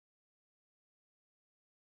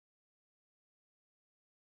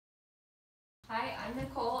Hi, I'm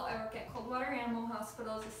Nicole. I work at Coldwater Animal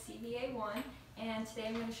Hospital as a CVA1, and today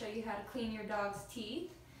I'm going to show you how to clean your dog's teeth.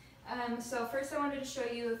 So first I wanted to show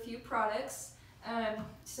you a few products.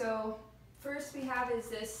 So first we have is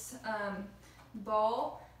this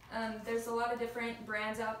ball. There's a lot of different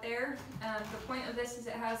brands out there. The point of this is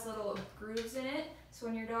it has little grooves in it, so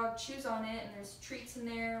when your dog chews on it and there's treats in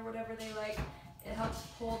there, whatever they like, it helps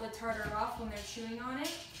pull the tartar off when they're chewing on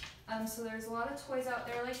it. So there's a lot of toys out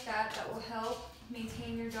there like that that will help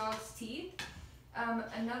maintain your dog's teeth.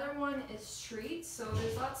 Another one is treats. So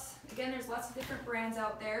there's lots of different brands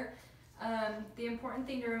out there. The important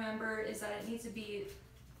thing to remember is that it needs to be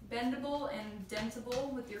bendable and dentable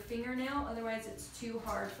with your fingernail, otherwise it's too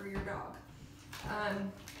hard for your dog.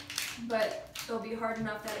 But it'll be hard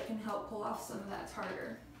enough that it can help pull off some of that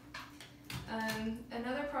tartar.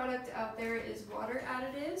 Another product out there is water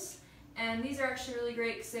additives. And these are actually really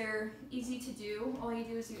great because they're easy to do. All you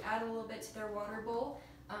do is you add a little bit to their water bowl,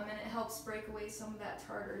 and it helps break away some of that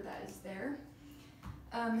tartar that is there.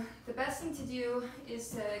 The best thing to do is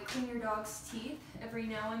to clean your dog's teeth every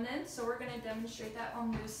now and then. So we're going to demonstrate that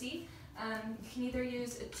on Lucy. You can either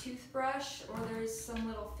use a toothbrush, or there's some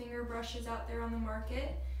little finger brushes out there on the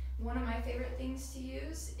market. One of my favorite things to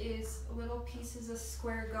use is little pieces of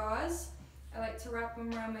square gauze. I like to wrap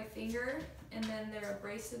them around my finger, and then they're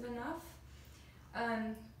abrasive enough.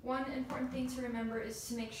 One important thing to remember is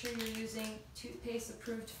to make sure you're using toothpaste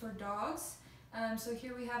approved for dogs. So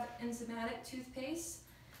here we have enzymatic toothpaste.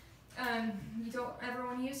 You don't ever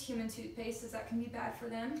want to use human toothpaste, as that can be bad for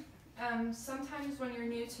them. Sometimes when you're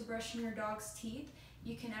new to brushing your dog's teeth,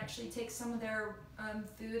 you can actually take some of their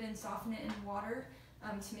food and soften it in water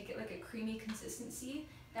to make it like a creamy consistency.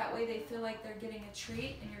 That way they feel like they're getting a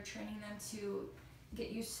treat, and you're training them to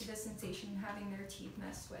get used to the sensation of having their teeth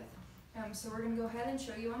messed with. So we're going to go ahead and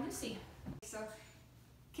show you on Lucy. So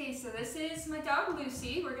this is my dog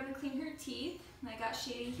Lucy. We're going to clean her teeth. I got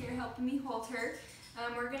Shady here helping me hold her.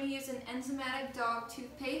 We're going to use an enzymatic dog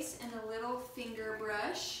toothpaste and a little finger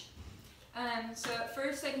brush. So at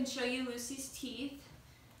first I can show you Lucy's teeth.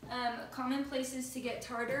 Common places to get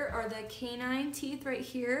tartar are the canine teeth right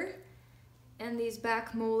here, and these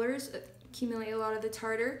back molars accumulate a lot of the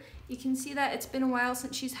tartar. You can see that it's been a while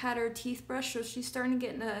since she's had her teeth brushed, so she's starting to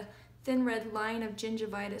get a thin red line of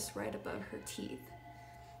gingivitis right above her teeth.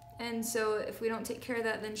 And so if we don't take care of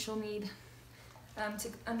that, then she'll need to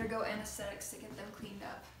undergo anesthetics to get them cleaned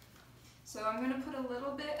up. So I'm going to put a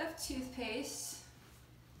little bit of toothpaste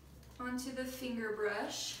onto the finger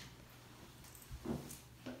brush.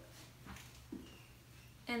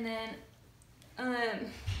 And then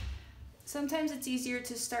sometimes it's easier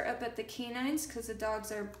to start up at the canines because the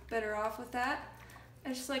dogs are better off with that. I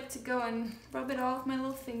just like to go and rub it all with my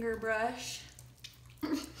little finger brush.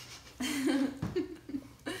 And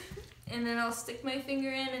then I'll stick my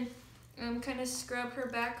finger in and kind of scrub her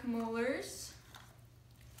back molars.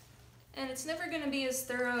 And it's never going to be as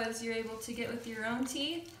thorough as you're able to get with your own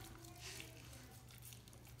teeth,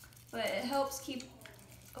 but it helps keep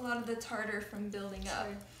a lot of the tartar from building up.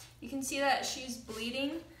 You can see that she's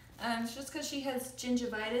bleeding. It's just because she has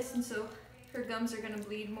gingivitis, and so her gums are going to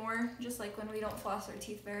bleed more, just like when we don't floss our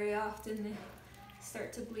teeth very often, they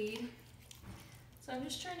start to bleed. So I'm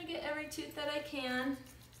just trying to get every tooth that I can.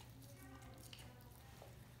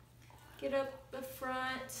 Get up the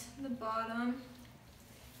front, the bottom,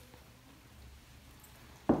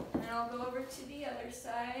 and then I'll go over to the other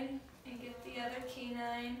side and get the other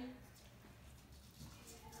canine.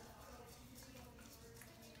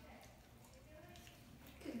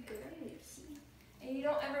 Good girl, Lucy. And you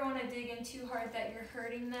don't ever want to dig in too hard that you're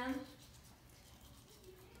hurting them.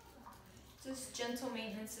 Just gentle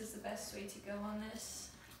maintenance is the best way to go on this.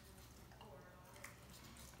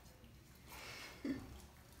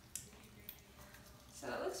 So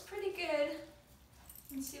it looks pretty good.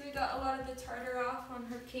 You can see we got a lot of the tartar off on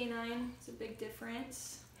her canine. It's a big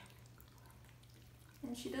difference.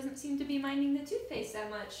 And she doesn't seem to be minding the toothpaste that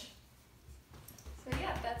much. So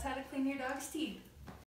yeah, that's how to clean your dog's teeth.